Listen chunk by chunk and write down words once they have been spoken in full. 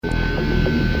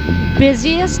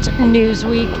busiest news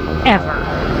week ever.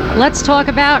 Let's talk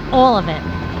about all of it.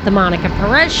 The Monica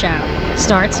Perez Show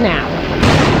starts now.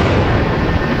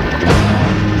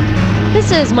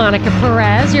 This is Monica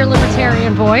Perez, your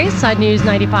libertarian voice on News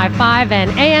 95.5 and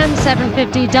AM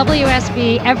 750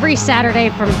 WSB every Saturday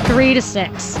from 3 to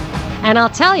 6. And I'll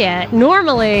tell you,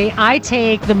 normally I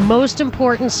take the most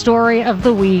important story of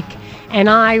the week and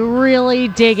I really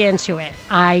dig into it.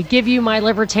 I give you my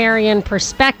libertarian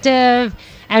perspective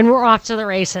and we're off to the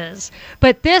races.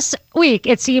 But this week,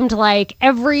 it seemed like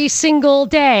every single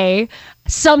day,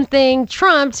 something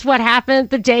trumped what happened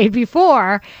the day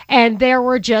before. And there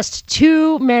were just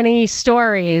too many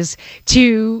stories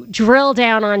to drill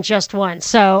down on just one.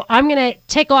 So I'm going to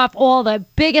take off all the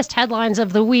biggest headlines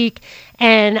of the week,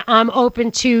 and I'm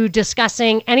open to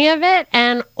discussing any of it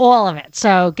and all of it.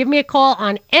 So give me a call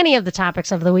on any of the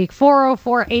topics of the week,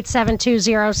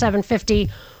 404-872-0750.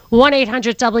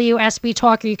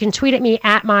 1-800-WSB-TALK, or you can tweet at me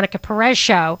at Monica Perez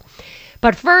Show.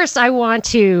 But first, I want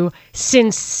to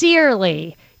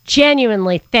sincerely,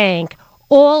 genuinely thank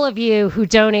all of you who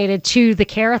donated to the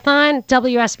Care-a-thon,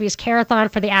 WSB's Care-a-thon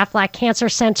for the Aflac Cancer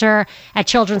Center at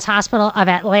Children's Hospital of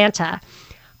Atlanta.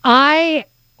 I,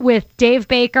 with Dave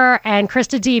Baker and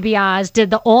Krista DiBiase, did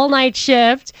the all-night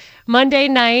shift Monday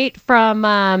night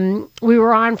from, we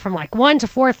were on from like 1 to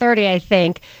 4:30, I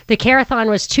think. The Care-a-thon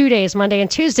was 2 days, Monday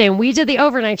and Tuesday, and we did the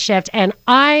overnight shift, and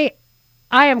I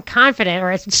am confident,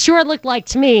 or it sure looked like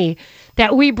to me,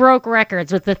 that we broke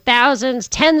records with the thousands,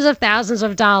 tens of thousands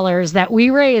of dollars that we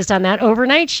raised on that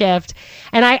overnight shift.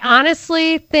 And I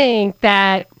honestly think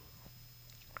that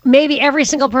maybe every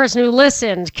single person who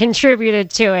listened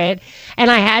contributed to it. And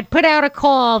I had put out a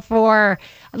call for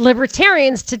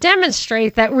libertarians to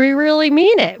demonstrate that we really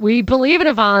mean it. We believe in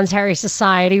a voluntary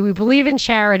society. We believe in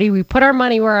charity. We put our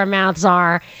money where our mouths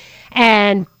are.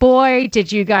 And boy,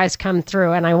 did you guys come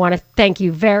through. And I want to thank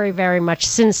you very, very much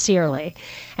sincerely.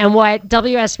 And what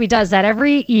WSB does that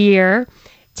every year,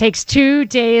 takes 2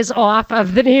 days off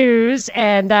of the news,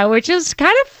 and which is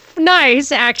kind of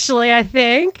nice, actually, I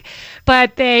think.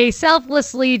 But they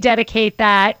selflessly dedicate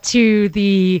that to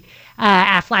the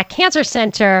Aflac Cancer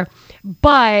Center.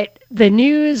 But the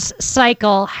news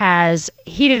cycle has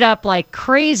heated up like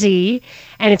crazy,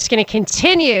 and it's going to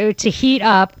continue to heat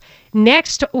up.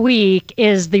 Next week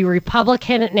is the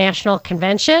Republican National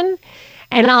Convention.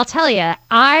 And I'll tell you,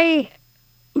 I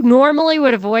normally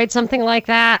would avoid something like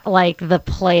that, like the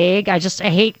plague. I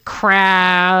hate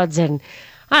crowds, and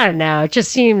I don't know, it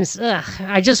just seems,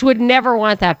 I just would never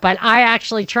want that. But I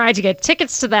actually tried to get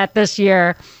tickets to that this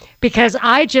year because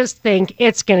I just think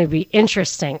it's going to be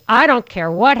interesting. I don't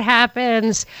care what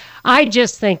happens. I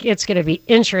just think it's going to be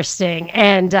interesting.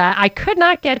 And I could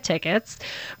not get tickets,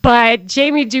 but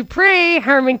Jamie Dupree,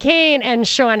 Herman Cain, and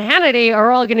Sean Hannity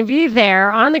are all going to be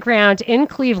there on the ground in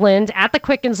Cleveland at the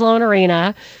Quicken Loan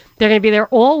Arena. They're going to be there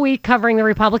all week covering the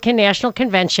Republican National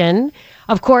Convention.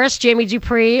 Of course, Jamie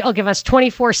Dupree will give us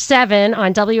 24/7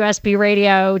 on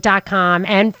WSBradio.com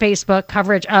and Facebook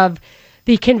coverage of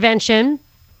the convention.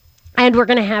 And we're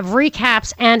going to have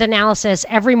recaps and analysis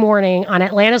every morning on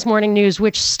Atlanta's Morning News,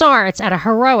 which starts at a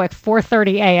heroic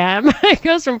 4:30 a.m. It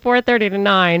goes from 4:30 to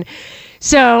 9.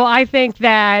 So I think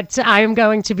that I'm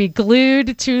going to be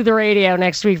glued to the radio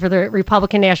next week for the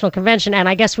Republican National Convention. And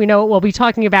I guess we know what we'll be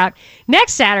talking about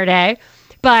next Saturday.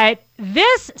 But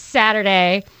this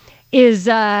Saturday is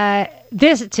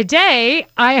today.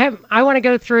 I want to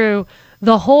go through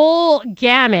the whole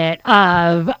gamut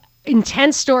of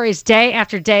intense stories day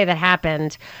after day that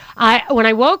happened. When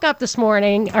I woke up this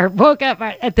morning, or woke up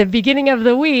at the beginning of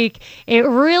the week, it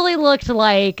really looked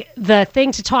like the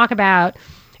thing to talk about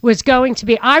was going to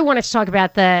be, I wanted to talk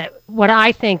about what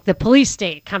I think the police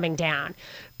state coming down,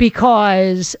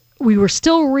 because we were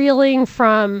still reeling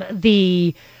from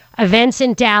the events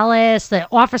in Dallas, the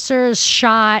officers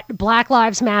shot, Black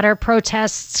Lives Matter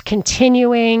protests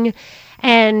continuing.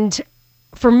 And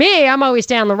for me, I'm always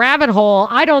down the rabbit hole.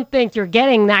 I don't think you're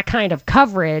getting that kind of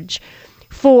coverage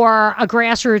for a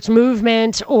grassroots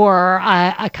movement or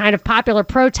a kind of popular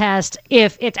protest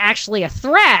if it's actually a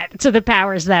threat to the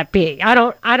powers that be.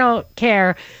 I don't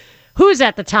care who's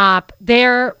at the top.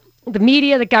 The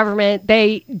media, the government,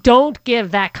 they don't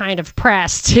give that kind of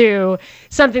press to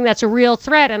something that's a real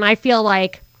threat. And I feel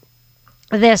like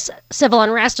this civil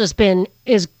unrest is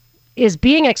is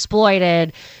being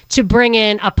exploited to bring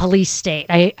in a police state,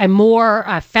 a more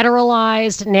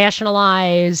federalized,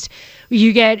 nationalized.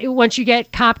 Once you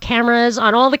get cop cameras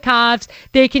on all the cops,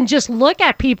 they can just look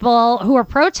at people who are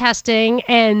protesting,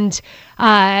 and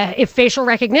if facial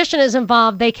recognition is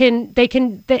involved, they can.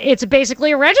 It's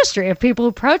basically a registry of people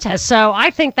who protest. So I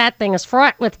think that thing is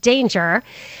fraught with danger,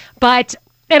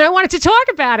 and I wanted to talk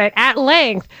about it at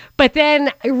length, but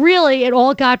then really it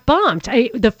all got bumped.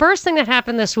 The first thing that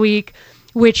happened this week,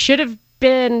 which should have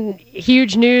been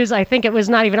huge news, I think it was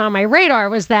not even on my radar,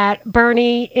 was that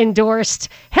Bernie endorsed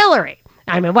Hillary.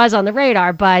 I mean, it was on the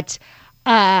radar, but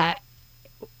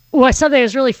was something that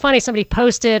was really funny. Somebody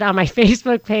posted on my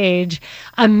Facebook page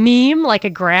a meme, like a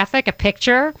graphic, a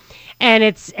picture, and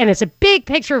it's a big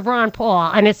picture of Ron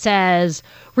Paul, and it says,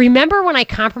 "Remember when I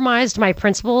compromised my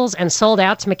principles and sold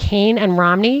out to McCain and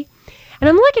Romney?" And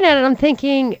I'm looking at it, I'm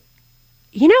thinking,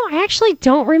 I actually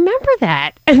don't remember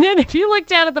that. And then if you look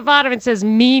down at the bottom, it says,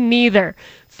 "Me neither.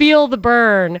 Feel the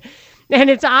burn." And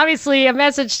it's obviously a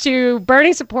message to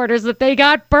Bernie supporters that they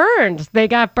got burned. They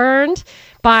got burned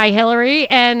by Hillary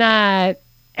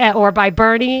or by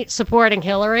Bernie supporting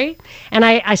Hillary. And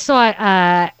I saw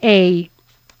a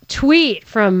tweet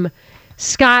from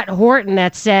Scott Horton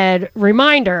that said,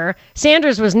 "Reminder,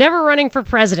 Sanders was never running for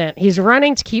president. He's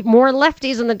running to keep more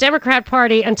lefties in the Democrat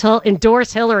Party until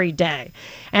endorse Hillary Day."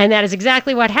 And that is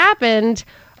exactly what happened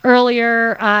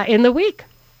earlier in the week.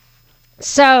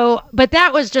 So, but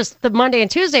that was just the Monday and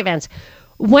Tuesday events.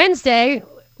 Wednesday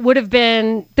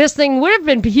this thing would have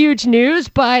been huge news,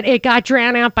 but it got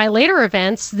drowned out by later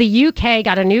events. The UK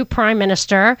got a new prime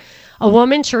minister, a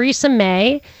woman, Theresa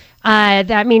May.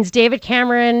 That means David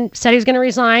Cameron said he was going to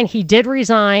resign. He did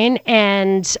resign.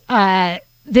 And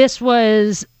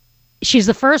she's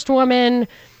the first woman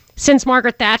since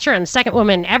Margaret Thatcher and the second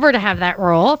woman ever to have that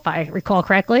role, if I recall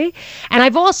correctly. And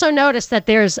I've also noticed that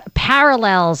there's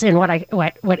parallels in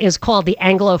what is called the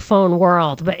Anglophone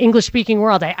world, but English-speaking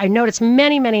world. I noticed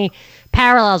many, many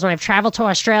parallels when I've traveled to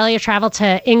Australia, traveled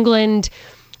to England.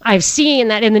 I've seen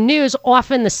that in the news,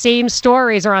 often the same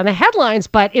stories are on the headlines,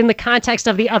 but in the context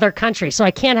of the other country. So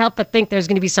I can't help but think there's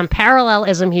going to be some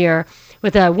parallelism here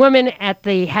with a woman at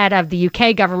the head of the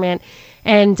UK government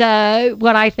and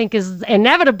what I think is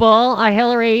inevitable,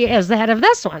 Hillary as the head of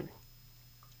this one.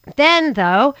 Then,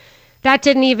 though, that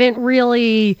didn't even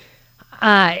really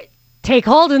take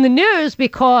hold in the news,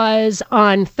 because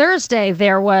on Thursday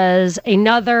there was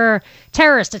another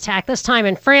terrorist attack, this time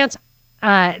in France.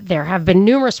 There have been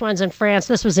numerous ones in France.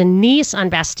 This was in Nice on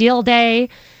Bastille Day.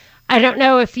 I don't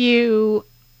know if you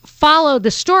followed the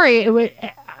story.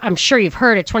 I'm sure you've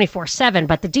heard it 24/7,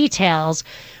 but the details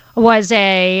was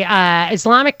a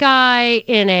Islamic guy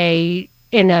in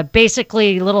a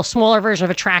basically little smaller version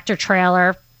of a tractor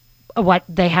trailer, what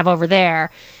they have over there.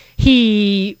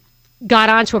 He got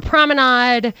onto a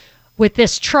promenade with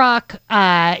this truck.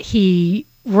 He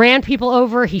ran people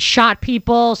over. He shot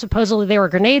people. Supposedly there were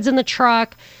grenades in the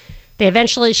truck. They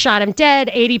eventually shot him dead.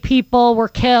 80 people were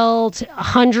killed,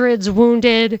 hundreds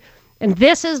wounded. And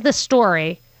this is the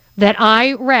story that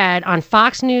I read on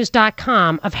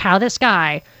foxnews.com of how this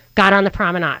guy got on the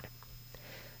promenade.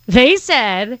 They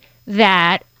said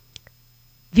that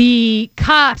the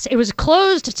cops, it was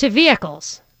closed to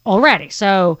vehicles already.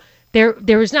 So there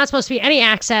was not supposed to be any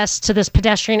access to this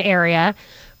pedestrian area.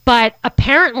 But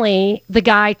apparently the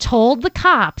guy told the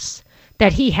cops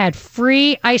that he had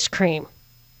free ice cream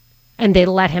and they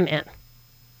let him in.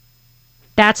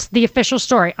 That's the official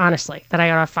story, honestly, that I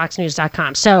got off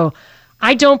foxnews.com. So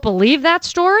I don't believe that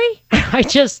story. I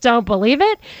just don't believe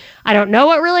it. I don't know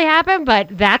what really happened, but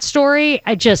that story,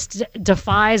 it just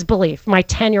defies belief. My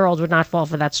 10-year-old would not fall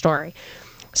for that story.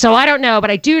 So I don't know, but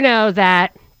I do know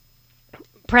that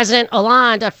President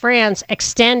Hollande of France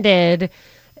extended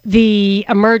the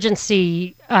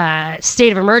emergency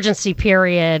state of emergency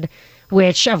period,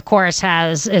 which of course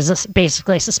is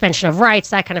basically suspension of rights,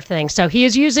 that kind of thing. So he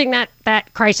is using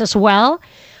that crisis well.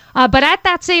 But at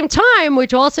that same time,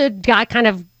 which also got kind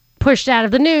of pushed out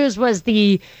of the news, was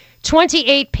the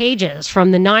 28 pages from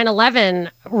the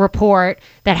 9/11 report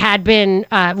that had been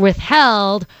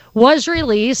withheld was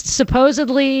released.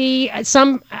 Supposedly,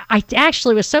 I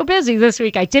actually was so busy this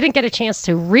week, I didn't get a chance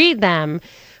to read them.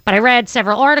 But I read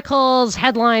several articles,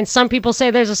 headlines. Some people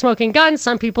say there's a smoking gun.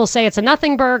 Some people say it's a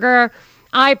nothing burger.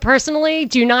 I personally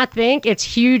do not think it's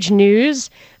huge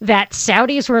news that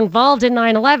Saudis were involved in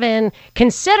 9/11,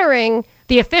 considering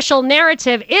the official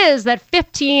narrative is that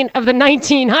 15 of the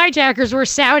 19 hijackers were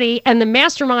Saudi, and the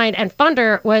mastermind and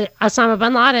funder was Osama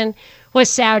bin Laden was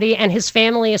Saudi, and his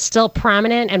family is still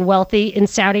prominent and wealthy in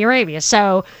Saudi Arabia.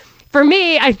 So for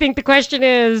me, I think the question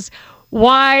is,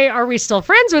 why are we still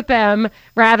friends with them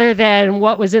rather than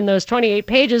what was in those 28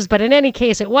 pages. But in any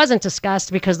case, it wasn't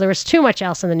discussed because there was too much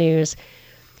else in the news.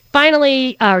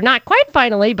 Finally, or not quite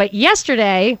finally, but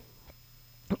yesterday,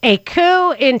 a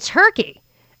coup in Turkey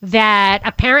that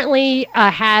apparently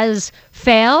has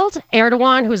failed.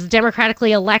 Erdogan, who is the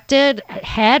democratically elected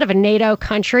head of a NATO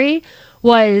country,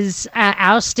 was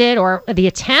ousted, or the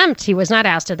attempt, he was not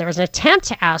ousted, there was an attempt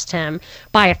to oust him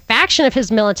by a faction of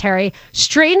his military.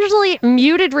 Strangely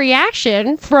muted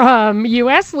reaction from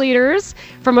U.S. leaders,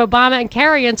 from Obama and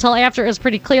Kerry, until after it was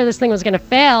pretty clear this thing was going to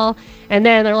fail. And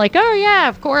then they're like, oh yeah,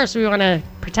 of course, we want to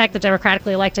protect the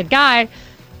democratically elected guy.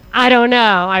 I don't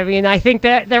know. I mean, I think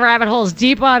that the rabbit hole's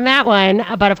deep on that one.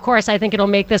 But of course, I think it'll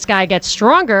make this guy get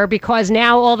stronger because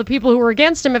now all the people who were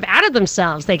against him have outed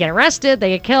themselves. They get arrested, they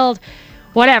get killed,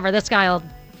 whatever. This guy will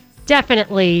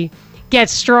definitely get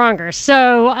stronger.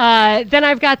 So then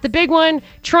I've got the big one.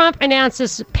 Trump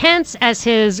announces Pence as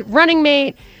his running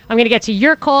mate. I'm going to get to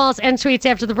your calls and tweets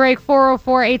after the break.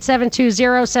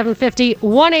 404-872-0750,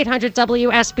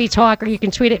 1-800-WSB-TALK, or you can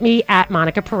tweet at me at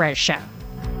Monica Perez Show.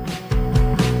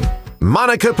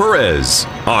 Monica Perez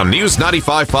on News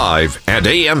 95.5 and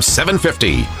AM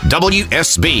 750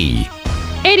 WSB.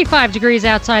 85 degrees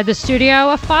outside the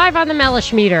studio, a 5 on the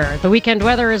Mellish meter. The weekend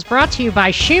weather is brought to you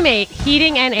by Shoemate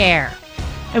Heating and Air.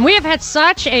 And we have had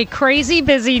such a crazy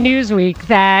busy news week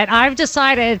that I've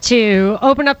decided to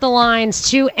open up the lines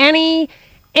to any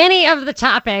of the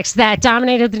topics that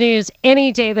dominated the news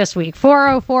any day this week.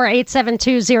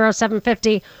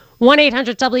 404-872-0750,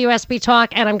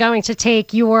 1-800-WSB-TALK, and I'm going to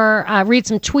take your, read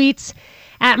some tweets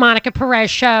at Monica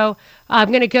Perez Show. I'm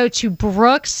going to go to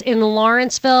Brooks in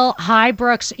Lawrenceville. Hi,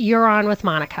 Brooks. You're on with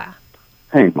Monica.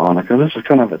 Hey, Monica. This is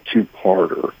kind of a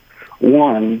two-parter.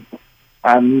 One,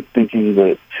 I'm thinking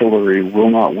that Hillary will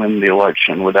not win the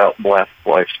election without Black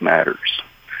Lives Matters.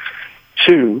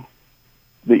 Two,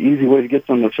 the easy way to get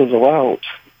them to fizzle out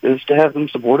is to have them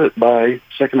supported by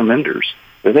Second Amenders.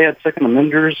 If they had Second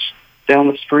Amenders down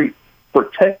the street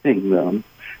protecting them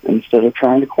instead of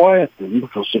trying to quiet them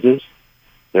because it is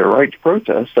their right to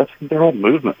protest, I think their whole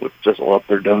movement would fizzle up.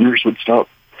 Their donors would stop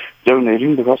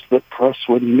donating because the press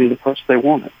wouldn't be the press they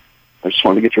wanted. I just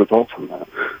wanted to get your thoughts on that.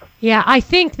 Yeah, I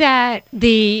think that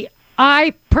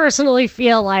I personally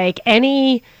feel like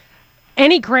any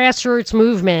grassroots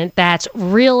movement that's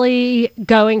really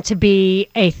going to be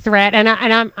a threat, and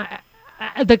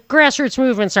the grassroots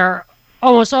movements are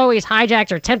almost always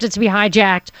hijacked or attempted to be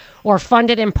hijacked or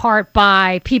funded in part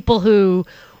by people who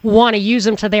want to use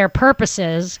them to their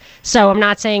purposes. So I'm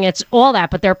not saying it's all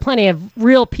that, but there are plenty of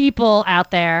real people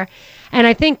out there. And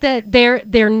I think that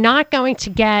they're not going to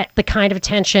get the kind of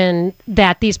attention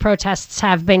that these protests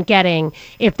have been getting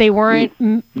if they weren't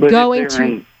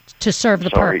going to serve the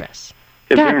purpose.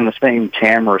 If they're in the same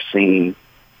camera scene,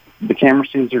 the camera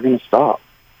scenes are going to stop.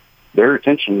 Their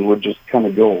attention would just kind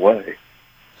of go away.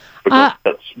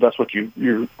 Because that's what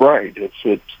you're right.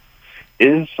 It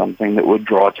is something that would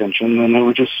draw attention, and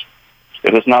it is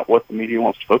not what the media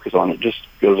wants to focus on. It just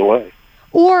goes away.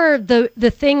 Or the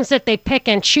things that they pick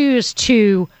and choose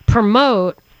to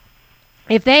promote.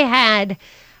 If they had,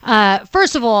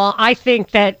 first of all, I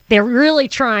think that they're really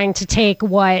trying to take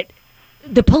what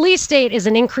the police state is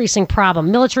an increasing problem.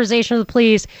 Militarization of the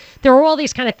police. There were all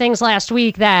these kind of things last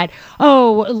week that,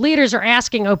 leaders are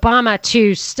asking Obama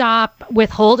to stop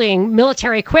withholding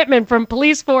military equipment from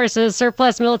police forces,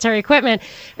 surplus military equipment,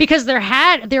 because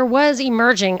there was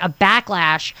emerging a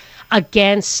backlash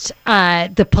against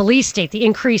the police state, the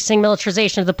increasing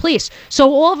militarization of the police.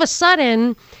 So all of a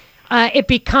sudden,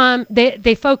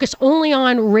 they focus only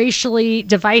on racially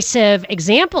divisive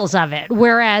examples of it.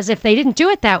 Whereas if they didn't do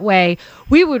it that way,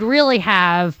 we would really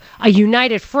have a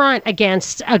united front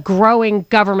against a growing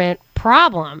government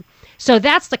problem. So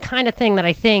that's the kind of thing that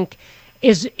I think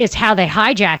is how they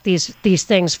hijack these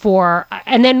things for,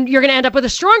 and then you're going to end up with a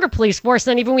stronger police force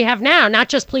than even we have now. Not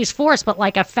just police force, but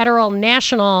like a federal,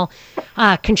 national,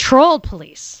 controlled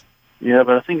police. Yeah,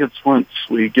 but I think it's once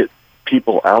we get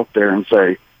people out there and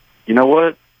say, you know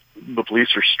what? The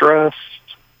police are stressed.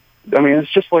 I mean,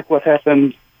 it's just like what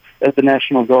happened at the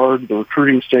National Guard, the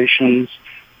recruiting stations,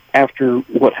 after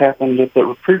what happened at the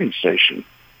recruiting station.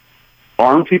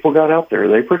 Armed people got out there.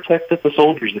 They protected the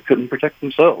soldiers that couldn't protect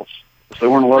themselves. They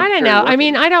weren't allowed to carry weapons. I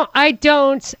mean,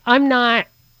 I'm not,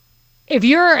 if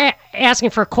you're asking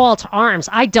for a call to arms,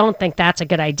 I don't think that's a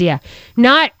good idea.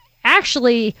 Not,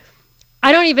 actually,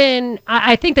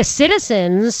 I think the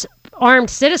citizens, armed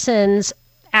citizens,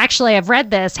 actually, I've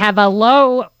read this, have a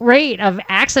low rate of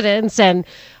accidents and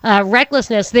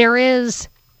recklessness. There is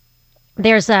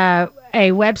there's a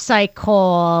website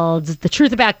called The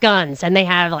Truth About Guns, and they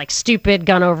have like stupid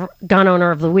gun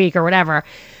owner of the week or whatever.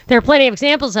 There are plenty of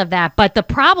examples of that, but the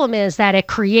problem is that it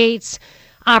creates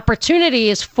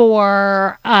opportunities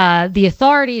for the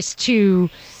authorities to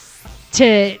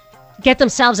get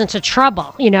themselves into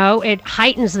trouble. You know, it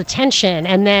heightens the tension,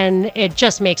 and then it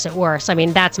just makes it worse. I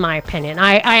mean, that's my opinion.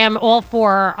 I am all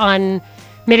for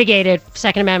unmitigated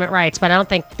Second Amendment rights, but I don't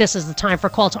think this is the time for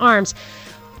call to arms.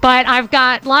 But I've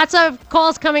got lots of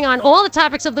calls coming on all the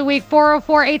topics of the week.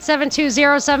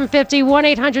 404-872-0750,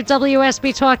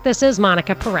 1-800-WSB-TALK. This is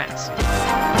Monica Perez.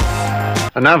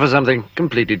 And now for something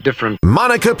completely different.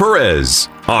 Monica Perez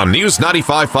on News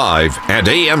 95.5 and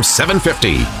AM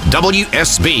 750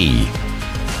 WSB.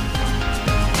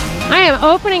 I am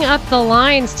opening up the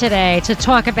lines today to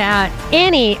talk about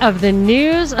any of the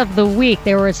news of the week.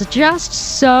 There was just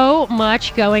so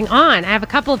much going on. I have a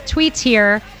couple of tweets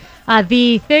here.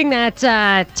 The thing that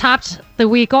topped the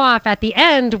week off at the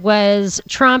end was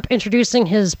Trump introducing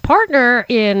his partner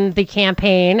in the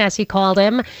campaign, as he called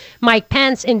him, Mike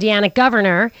Pence, Indiana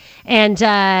governor. And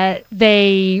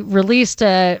they released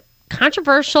a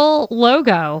controversial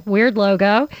logo, weird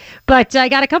logo. But I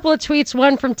got a couple of tweets,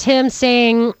 one from Tim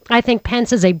saying, I think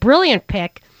Pence is a brilliant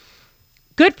pick.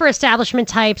 Good for establishment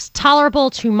types, tolerable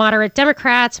to moderate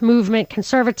Democrats, movement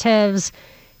conservatives,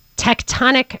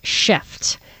 tectonic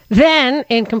shift. Then,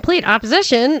 in complete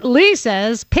opposition, Lee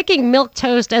says, picking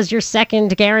milquetoast as your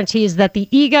second guarantees that the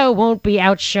ego won't be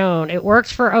outshone. It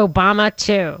worked for Obama,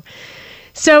 too.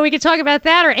 So we could talk about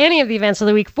that or any of the events of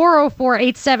the week.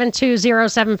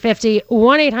 404-872-0750,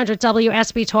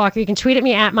 1-800-WSB-TALK. You can tweet at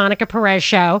me at Monica Perez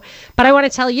Show. But I want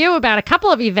to tell you about a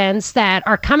couple of events that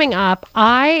are coming up.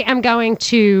 I am going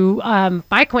to,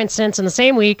 by coincidence, in the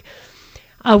same week,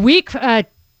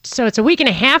 so it's a week and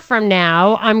a half from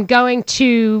now, I'm going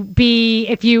to be,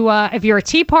 if you're a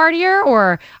Tea Partier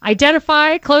or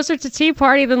identify closer to Tea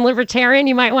Party than Libertarian,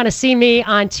 you might want to see me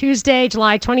on Tuesday,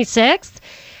 July 26th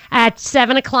at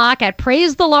 7 o'clock at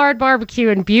Praise the Lard Barbecue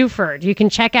in Buford. You can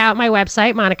check out my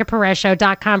website,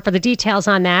 monicaperezshow.com, for the details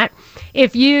on that.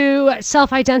 If you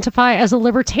self-identify as a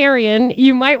Libertarian,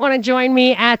 you might want to join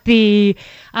me at the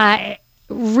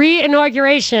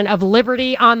re-inauguration of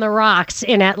Liberty on the Rocks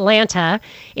in Atlanta.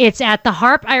 It's at the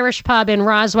Harp Irish Pub in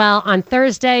Roswell on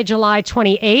Thursday, July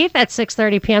 28th at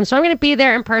 6:30 p.m. So I'm going to be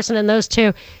there in person in those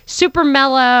two super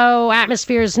mellow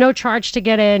atmospheres, no charge to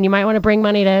get in. You might want to bring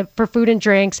money for food and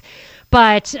drinks.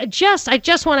 But I just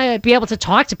want to be able to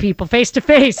talk to people face to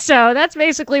face. So that's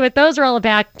basically what those are all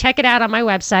about. Check it out on my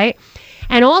website.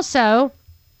 And also,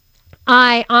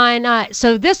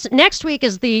 so this next week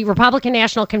is the Republican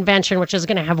National Convention, which is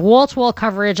going to have wall-to-wall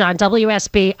coverage on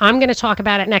WSB. I'm going to talk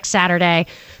about it next Saturday.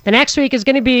 The next week is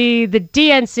going to be the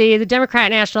DNC, the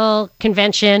Democrat National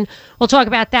Convention. We'll talk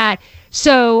about that.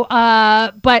 So,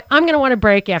 but I'm going to want a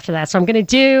break after that. So I'm going to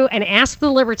do an Ask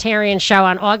the Libertarian show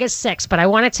on August 6th, but I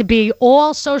want it to be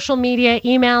all social media,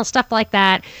 email, stuff like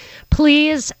that.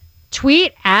 Please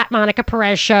tweet at Monica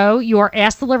Perez Show your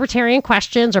Ask the Libertarian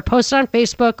questions, or post it on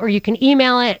Facebook, or you can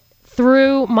email it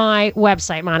through my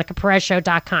website,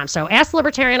 monicaperezshow.com. So Ask the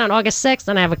Libertarian on August 6th,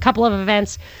 and I have a couple of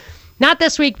events, not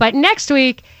this week, but next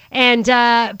week. And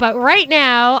but right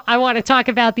now, I want to talk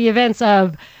about the events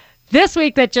of this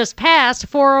week that just passed.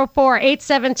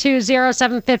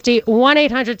 404-872-0750,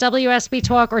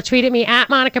 1-800-WSB-TALK, or tweet at me at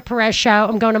Monica Perez Show.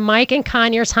 I'm going to Mike in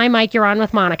Conyers. Hi, Mike. You're on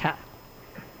with Monica.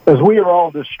 As we are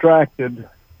all distracted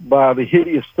by the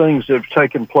hideous things that have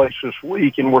taken place this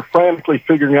week, and we're frantically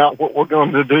figuring out what we're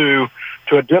going to do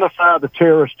to identify the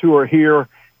terrorists who are here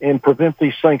and prevent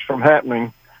these things from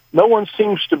happening, no one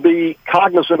seems to be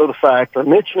cognizant of the fact or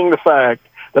mentioning the fact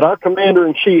that our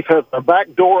commander-in-chief has a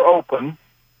back door open,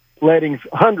 letting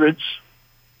hundreds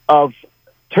of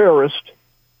terrorists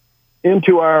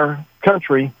into our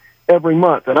country every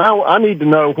month. And I need to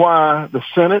know why the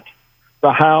Senate,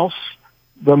 the House,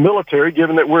 the military,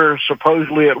 given that we're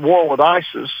supposedly at war with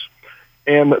ISIS,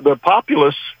 and the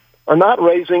populace are not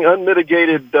raising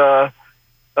unmitigated shouts,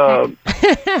 to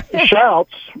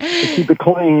keep it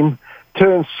clean,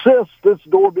 to insist this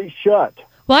door be shut.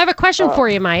 Well, I have a question for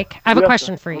you, Mike. I have a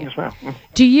question for you. Yes,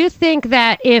 do you think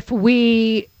that if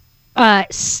we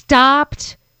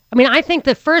stopped, I think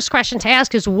the first question to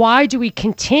ask is, why do we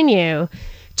continue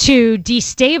to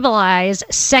destabilize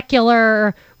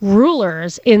secular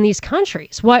rulers in these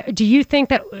countries? What do you think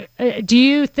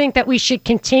that we should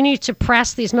continue to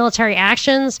press these military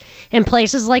actions in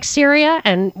places like Syria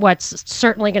and what's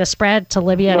certainly going to spread to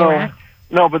Libya and Iraq?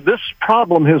 No, but this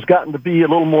problem has gotten to be a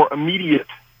little more immediate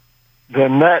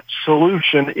than that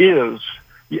solution is.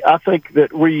 I think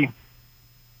that we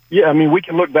yeah, I mean, we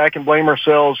can look back and blame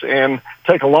ourselves and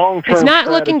take a long-term It's not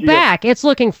strategy. looking back. It's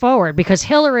looking forward, because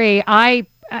Hillary, I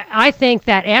think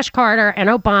that Ash Carter and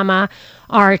Obama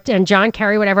and John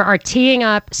Kerry, whatever, are teeing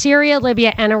up Syria,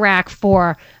 Libya, and Iraq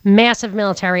for massive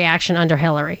military action under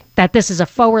Hillary. That this is a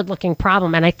forward-looking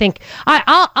problem. And I think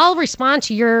I'll respond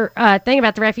to your thing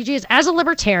about the refugees. As a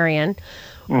libertarian,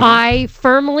 I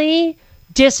firmly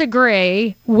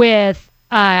disagree with,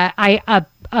 I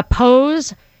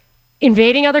oppose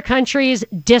invading other countries,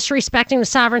 disrespecting the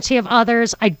sovereignty of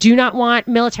others. I do not want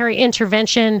military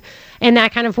intervention in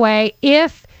that kind of way.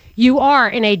 If you are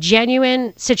in a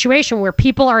genuine situation where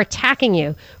people are attacking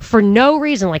you for no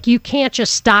reason, like you can't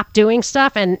just stop doing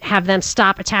stuff and have them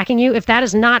stop attacking you, if that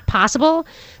is not possible,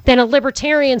 then a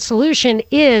libertarian solution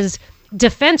is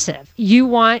defensive. You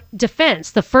want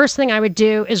defense. The first thing I would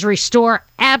do is restore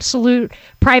absolute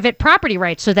private property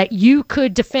rights so that you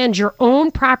could defend your own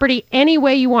property any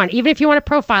way you want. Even if you want to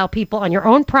profile people on your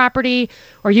own property,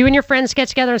 or you and your friends get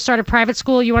together and start a private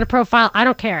school you want to profile, I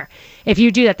don't care. If you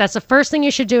do that, that's the first thing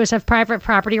you should do, is have private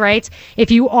property rights.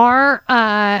 If you are,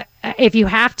 if you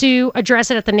have to address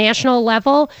it at the national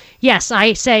level, yes,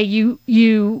 I say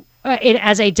it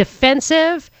as a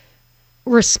defensive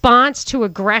response to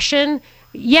aggression.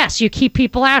 Yes, you keep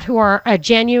people out who are a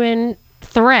genuine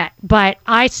threat, but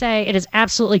I say it is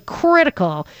absolutely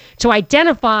critical to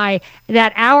identify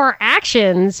that our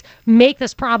actions make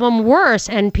this problem worse,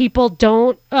 and people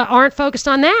aren't focused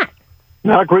on that.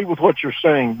 Now, I agree with what you're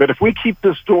saying, but if we keep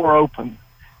this door open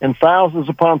and thousands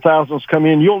upon thousands come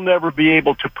in, you'll never be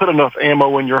able to put enough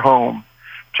ammo in your home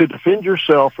to defend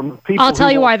yourself from the people. I'll tell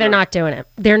you why they're not doing it.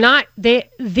 They're not. They're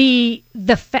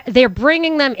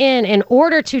bringing them in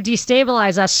order to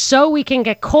destabilize us, so we can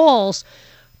get calls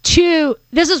to.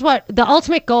 This is what the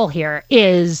ultimate goal here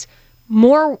is: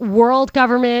 more world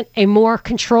government, a more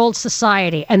controlled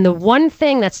society, and the one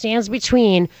thing that stands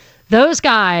between those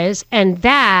guys and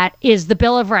that is the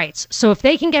Bill of Rights. So if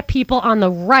they can get people on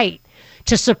the right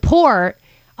to support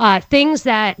things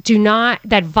that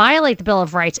violate the Bill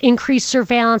of Rights, increased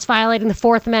surveillance violating the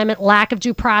Fourth Amendment, lack of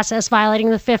due process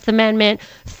violating the Fifth Amendment,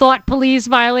 thought police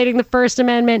violating the First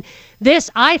Amendment.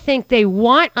 I think they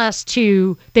want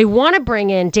to bring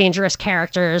in dangerous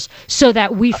characters so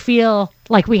that we feel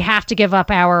like we have to give up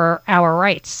our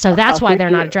rights. So that's why they're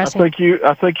not addressing it.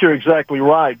 I think you're exactly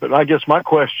right. But I guess my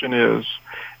question is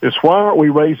why aren't we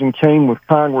raising Cain with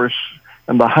Congress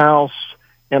and the House?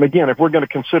 And again, if we're going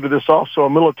to consider this also a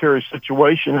military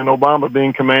situation and Obama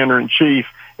being commander-in-chief,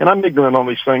 and I'm ignorant on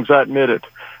these things, I admit it,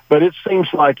 but it seems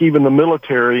like even the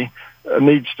military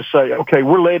needs to say, okay,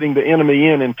 we're letting the enemy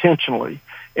in intentionally.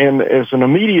 And as an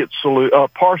immediate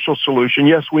partial solution,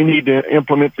 yes, we need to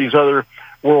implement these other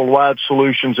worldwide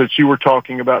solutions that you were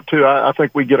talking about too. I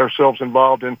think we get ourselves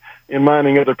involved in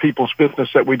minding other people's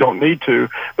business that we don't need to.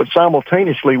 But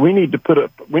simultaneously, we need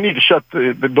to shut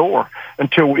the door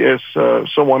until we, as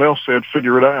someone else said,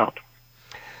 figure it out.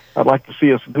 I'd like to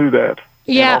see us do that.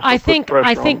 Yeah, I think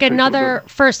another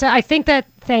first. I think that.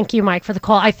 Thank you, Mike, for the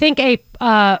call. I think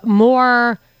a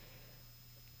more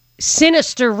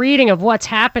sinister reading of what's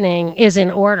happening is in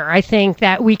order. I think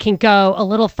that we can go a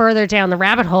little further down the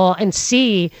rabbit hole and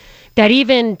see that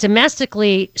even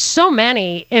domestically, so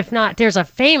many, if not, there's a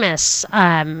famous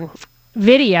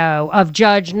video of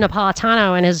Judge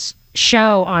Napolitano and his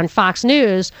show on Fox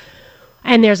News.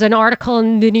 And there's an article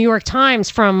in the New York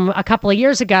Times from a couple of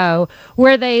years ago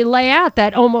where they lay out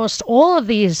that almost all of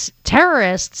these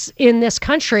terrorists in this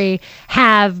country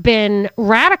have been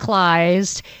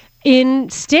radicalized in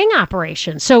sting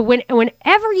operations. So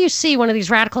whenever you see one of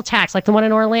these radical attacks, like the one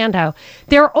in Orlando,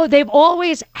 they've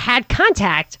always had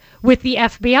contact with the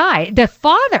FBI. The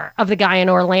father of the guy in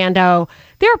Orlando,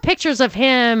 there are pictures of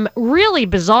him, really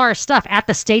bizarre stuff at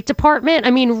the State Department.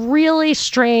 I mean, really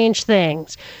strange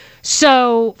things.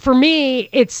 So for me,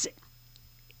 it's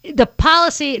the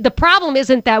policy. The problem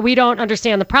isn't that we don't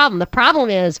understand the problem. The problem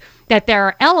is that there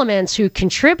are elements who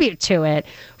contribute to it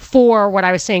for what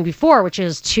I was saying before, which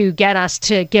is to get us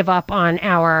to give up on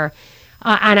our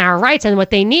rights. And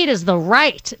what they need is the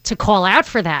right to call out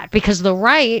for that, because the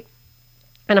right,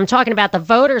 and I'm talking about the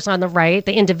voters on the right,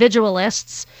 the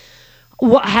individualists,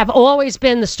 have always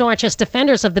been the staunchest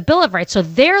defenders of the Bill of Rights. So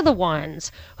they're the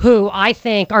ones who I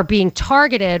think are being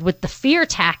targeted with the fear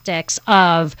tactics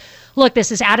of, look,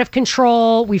 this is out of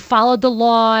control. We followed the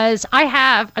laws. I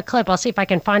have a clip, I'll see if I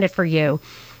can find it for you,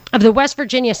 of the West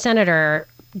Virginia Senator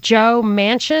Joe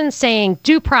Manchin saying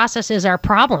due process is our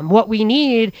problem. What we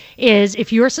need is,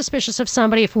 if you're suspicious of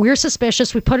somebody, if we're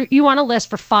suspicious, we put you on a list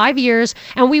for 5 years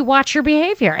and we watch your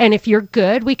behavior. And if you're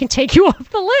good, we can take you off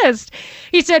the list.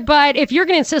 He said, but if you're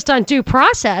going to insist on due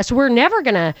process, we're never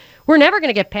going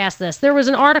to get past this. There was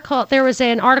an article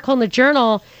in the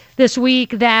Journal this week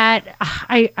that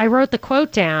I wrote the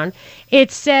quote down.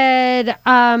 It said,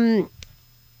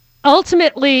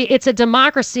 ultimately, it's a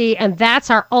democracy, and that's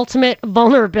our ultimate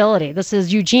vulnerability. This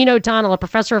is Eugene O'Donnell, a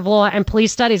professor of law and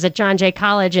police studies at John Jay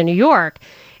College in New York.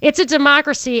 It's a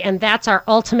democracy, and that's our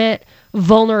ultimate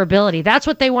vulnerability. That's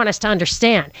what they want us to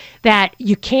understand, that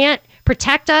you can't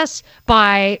protect us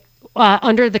by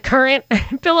under the current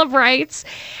Bill of Rights,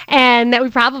 and that we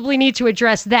probably need to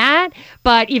address that.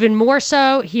 But even more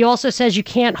so, he also says you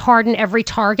can't harden every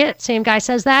target. Same guy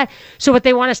says that. So what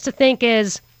they want us to think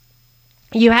is,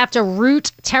 you have to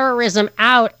root terrorism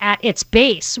out at its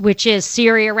base, which is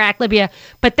Syria, Iraq, Libya.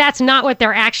 But that's not what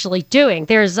they're actually doing.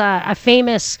 There's a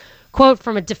famous quote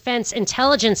from a Defense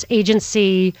Intelligence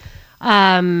Agency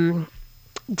document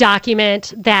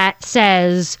that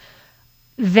says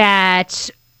that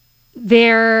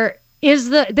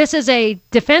this is a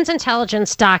defense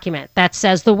intelligence document that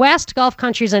says the West, Gulf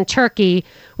countries, and Turkey,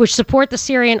 which support the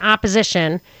Syrian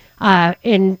opposition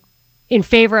in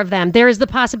favor of them, there is the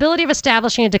possibility of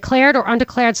establishing a declared or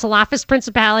undeclared Salafist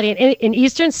principality in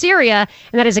eastern Syria,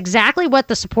 and that is exactly what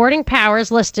the supporting powers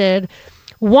listed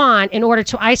want in order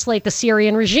to isolate the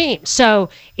Syrian regime. So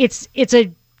it's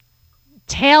a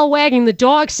tail wagging the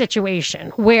dog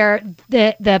situation where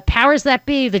the powers that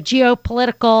be, the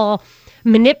geopolitical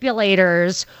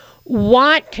manipulators,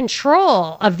 want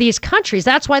control of these countries.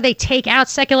 That's why they take out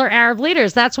secular Arab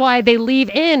leaders. That's why they leave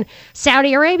in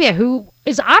Saudi Arabia, who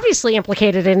is obviously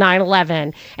implicated in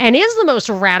 9/11 and is the most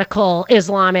radical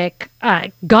Islamic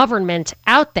government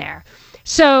out there.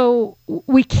 So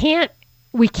we can't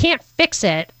fix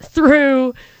it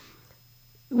through.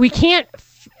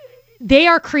 They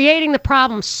are creating the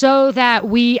problem so that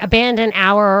we abandon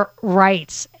our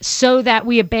rights, so that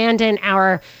we abandon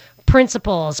our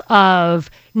principles of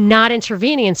not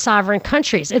intervening in sovereign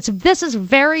countries. This is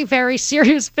very, very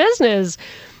serious business,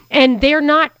 and they're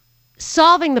not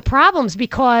solving the problems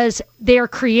because they're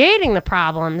creating the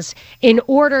problems in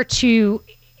order to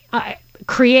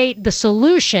create the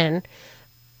solution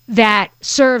that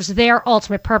serves their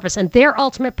ultimate purpose. And their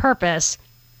ultimate purpose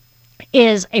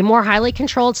is a more highly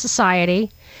controlled society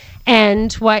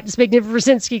and what Zbigniew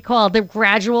Brzezinski called the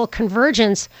gradual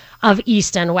convergence of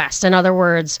East and West. In other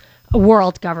words, a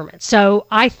world government. So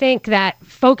I think that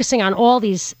focusing on all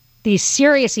these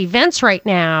serious events right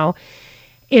now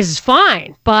is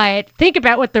fine, but think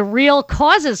about what the real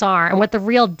causes are and what the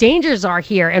real dangers are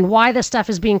here and why this stuff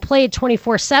is being played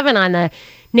 24/7 on the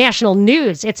national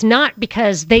news. It's not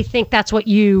because they think that's what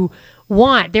you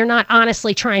want. They're not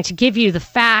honestly trying to give you the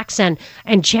facts and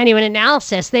genuine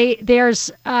analysis.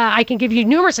 I can give you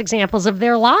numerous examples of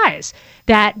their lies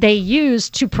that they use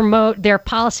to promote their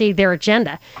policy, their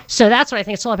agenda. So that's what I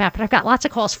think it's all about. But I've got lots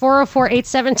of calls.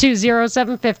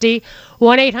 404-872-0750,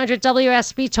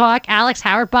 1-800-WSB-TALK. Alex,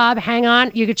 Howard, Bob, hang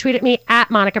on. You can tweet at me at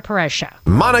Monica Perez Show.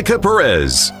 Monica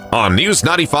Perez on News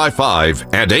 95.5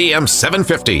 and AM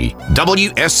 750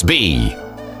 WSB.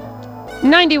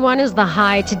 91 is the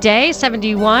high today,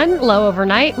 71 low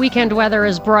overnight. Weekend weather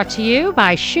is brought to you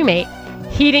by Shoemate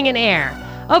Heating and Air.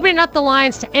 Opening up the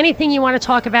lines to anything you want to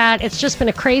talk about. It's just been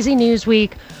a crazy news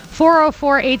week.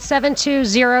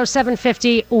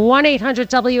 404-872-0750,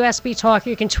 1-800-WSB-TALK.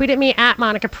 You can tweet at me at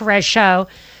Monica Perez Show.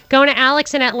 Going to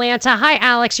Alex in Atlanta. Hi,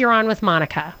 Alex. You're on with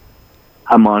Monica.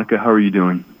 Hi, Monica. How are you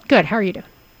doing? Good. How are you doing?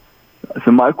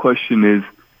 So my question is,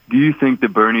 do you think the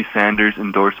Bernie Sanders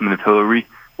endorsement of Hillary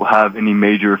will have any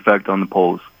major effect on the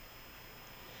polls?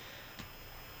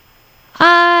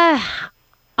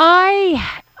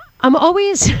 I'm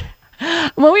always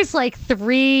like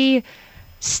 3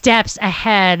 steps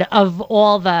ahead of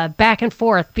all the back and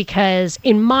forth because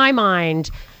in my mind,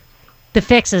 the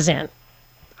fix is in.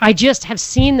 I just have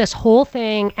seen this whole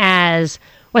thing as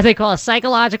what they call a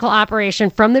psychological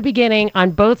operation from the beginning on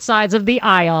both sides of the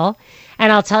aisle.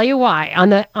 And I'll tell you why. On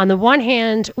the one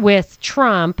hand, with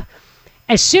Trump,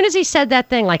 as soon as he said that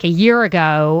thing like a year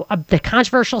ago, the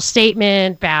controversial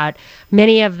statement about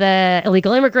many of the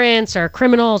illegal immigrants or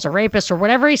criminals or rapists or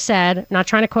whatever he said, not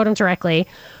trying to quote him directly,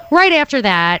 right after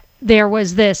that, there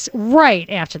was the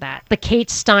Kate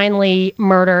Steinle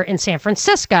murder in San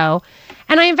Francisco.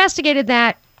 And I investigated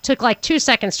that, took like 2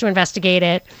 seconds to investigate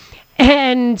it.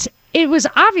 And it was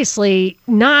obviously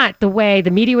not the way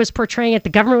the media was portraying it, the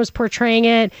government was portraying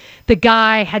it. The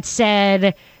guy had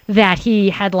said that he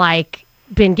had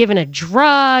been given a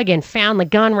drug and found the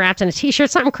gun wrapped in a T-shirt,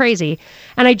 something crazy.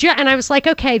 And I was like,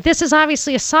 okay, this is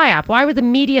obviously a psyop. Why would the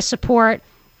media support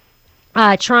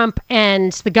Trump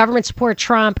and the government support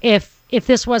Trump if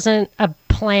this wasn't a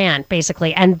plan,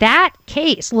 basically? And that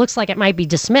case looks like it might be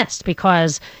dismissed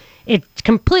because it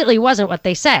completely wasn't what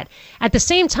they said. At the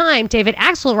same time, David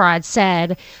Axelrod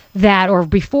said that, or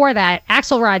before that,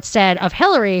 Axelrod said of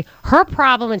Hillary, her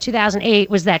problem in 2008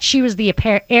 was that she was the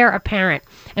heir apparent,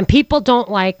 and people don't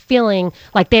like feeling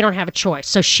like they don't have a choice.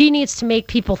 So she needs to make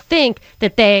people think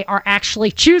that they are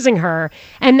actually choosing her,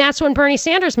 and that's when Bernie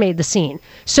Sanders made the scene.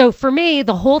 So for me,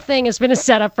 the whole thing has been a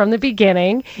setup from the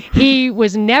beginning. He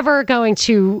was never going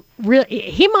to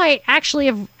he might actually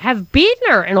have beaten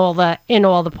her in all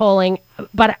the polling,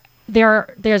 but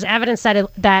there's evidence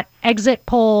that exit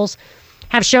polls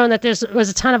have shown that there was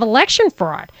a ton of election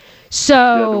fraud.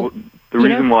 So the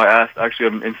reason why I asked, actually,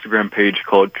 I have an Instagram page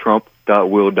called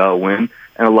Trump.will.win,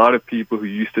 and a lot of people who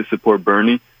used to support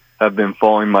Bernie have been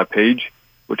following my page,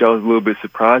 which I was a little bit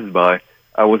surprised by.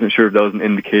 I wasn't sure if that was an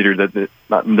indicator that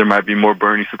there might be more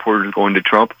Bernie supporters going to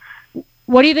Trump.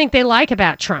 What do you think they like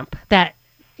about Trump?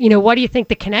 What do you think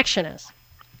the connection is?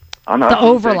 The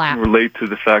overlap. They can relate to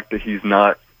the fact that he's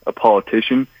not a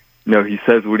politician. He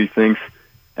says what he thinks,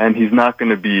 and he's not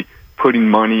going to be putting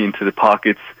money into the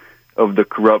pockets of the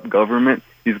corrupt government.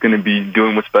 He's going to be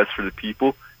doing what's best for the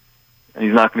people, and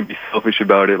he's not going to be selfish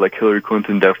about it like Hillary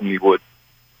Clinton definitely would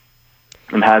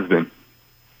and has been.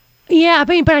 Yeah,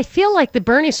 but I feel like the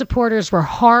Bernie supporters were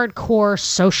hardcore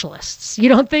socialists. You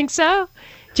don't think so?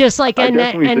 I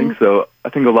definitely think so. I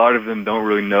think a lot of them don't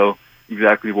really know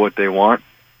exactly what they want.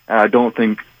 And I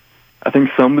think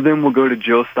some of them will go to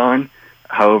Jill Stein.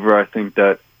 However, I think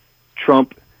that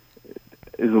Trump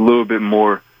is a little bit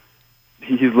more,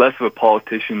 he's less of a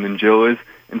politician than Jill is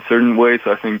in certain ways,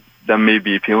 so I think that may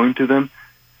be appealing to them.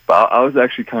 But I was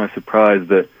actually kind of surprised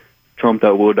that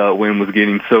Trump.will.win was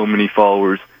getting so many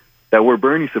followers that were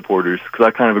Bernie supporters, because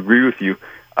I kind of agree with you.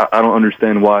 I don't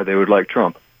understand why they would like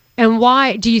Trump. And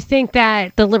why do you think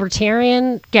that the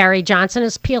libertarian Gary Johnson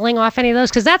is peeling off any of those?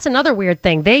 Because that's another weird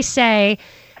thing. They say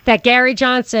that Gary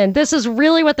Johnson, this is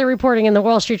really what they're reporting in the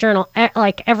Wall Street Journal,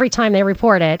 like every time they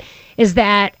report it, is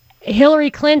that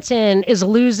Hillary Clinton is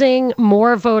losing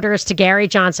more voters to Gary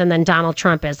Johnson than Donald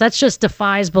Trump is. That just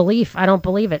defies belief. I don't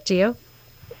believe it. Do you?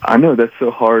 I know that's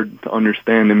so hard to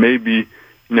understand. And maybe,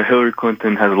 Hillary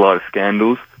Clinton has a lot of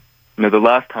scandals. The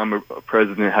last time a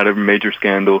president had a major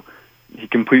scandal, he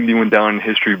completely went down in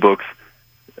history books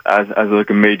as like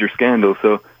a major scandal.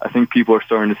 So I think people are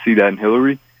starting to see that in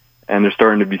Hillary, and they're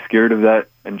starting to be scared of that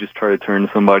and just try to turn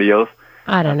to somebody else.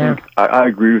 I don't know. I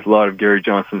agree with a lot of Gary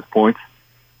Johnson's points.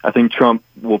 I think Trump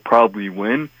will probably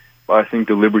win, but I think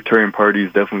the Libertarian Party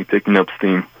is definitely picking up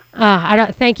steam.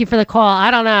 Thank you for the call. I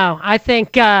don't know. I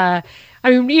think,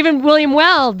 even William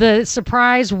Weld, the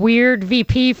surprise weird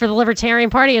VP for the Libertarian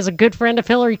Party, is a good friend of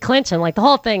Hillary Clinton. Like, the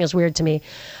whole thing is weird to me.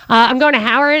 I'm going to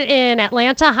Howard in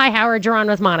Atlanta. Hi, Howard. You're on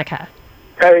with Monica.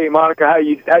 Hey, Monica. How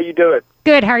you doing?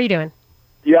 Good. How are you doing?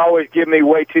 You always give me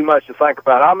way too much to think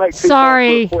about. I'll make two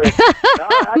Sorry. points real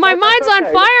quick. My mind's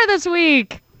on fire this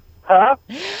week. Huh?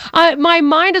 My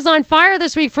mind is on fire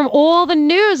this week from all the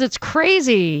news. It's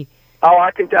crazy. Oh,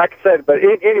 I can say it. But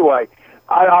anyway,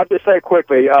 I'll just say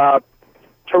quickly.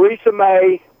 Theresa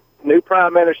May, new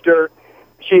prime minister,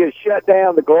 she has shut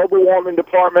down the global warming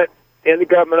department in the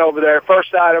government over there.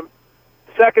 First item.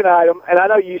 Second item, and I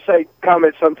know you say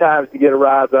comments sometimes to get a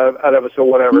rise out of us or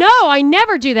whatever. No, I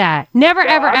never do that. Never,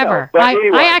 ever.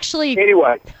 I actually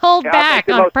hold back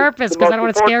on purpose because I don't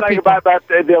want to scare people. About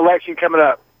the election coming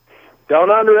up. Don't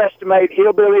underestimate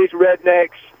hillbillies,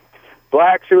 rednecks,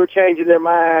 blacks who are changing their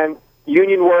mind,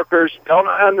 union workers. Don't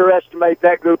underestimate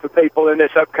that group of people in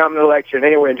this upcoming election.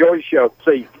 Anyway, enjoy the show.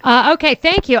 See you. Okay,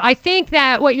 thank you. I think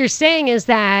that what you're saying is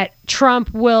that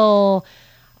Trump will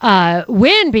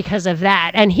win because of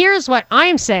that. And here's what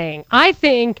I'm saying. I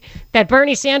think that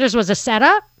Bernie Sanders was a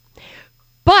setup,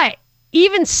 but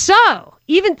even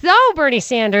though Bernie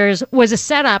Sanders was a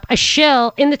setup, a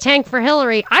shill in the tank for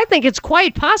Hillary, I think it's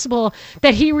quite possible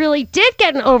that he really did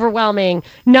get an overwhelming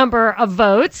number of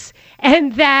votes,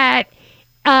 and that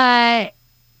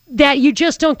you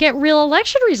just don't get real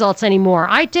election results anymore.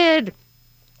 I did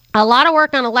a lot of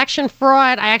work on election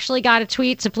fraud. I actually got a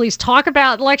tweet to please talk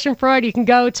about election fraud. You can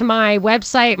go to my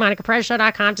website,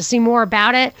 monicaperezshow.com, to see more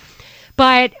about it.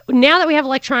 But now that we have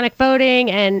electronic voting,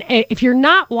 and if you're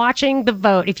not watching the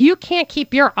vote, if you can't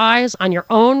keep your eyes on your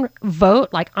own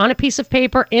vote, like on a piece of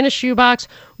paper, in a shoebox,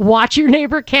 watch your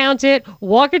neighbor count it,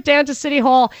 walk it down to City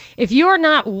Hall, if you are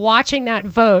not watching that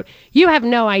vote, you have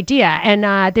no idea.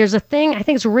 And there's a thing, I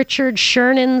think it's Richard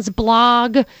Shernan's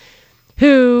blog,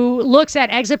 who looks at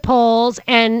exit polls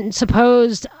and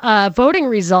supposed voting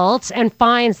results and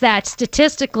finds that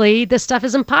statistically this stuff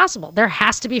is impossible. There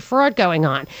has to be fraud going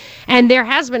on. And there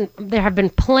have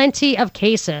been plenty of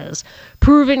cases,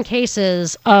 proven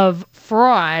cases of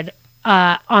fraud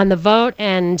on the vote,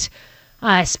 and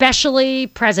especially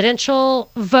presidential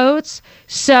votes.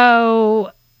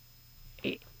 So,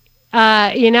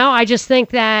 I just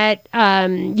think that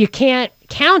you can't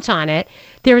count on it.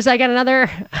 I got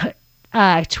another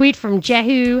tweet from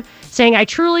Jehu saying, I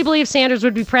truly believe Sanders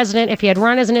would be president if he had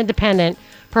run as an independent,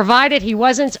 provided he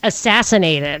wasn't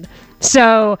assassinated.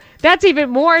 So that's even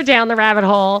more down the rabbit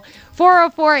hole.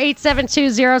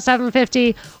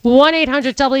 404-872-0750,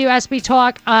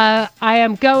 1-800-WSB-TALK. I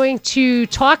am going to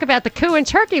talk about the coup in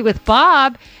Turkey with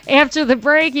Bob after the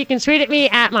break. You can tweet at me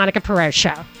at Monica Perez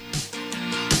Show.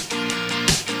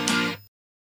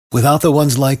 Without the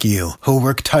ones like you, who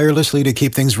work tirelessly to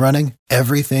keep things running,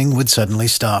 everything would suddenly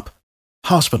stop.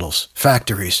 Hospitals,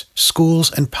 factories,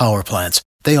 schools, and power plants,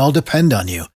 they all depend on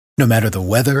you. No matter the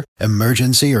weather,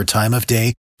 emergency, or time of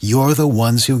day, you're the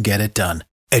ones who get it done.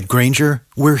 At Grainger,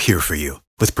 we're here for you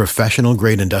with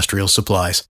professional-grade industrial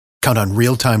supplies. Count on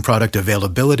real-time product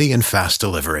availability and fast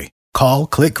delivery. Call,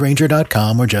 click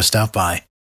Grainger.com, or just stop by.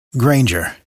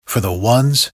 Grainger, for the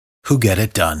ones who get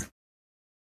it done.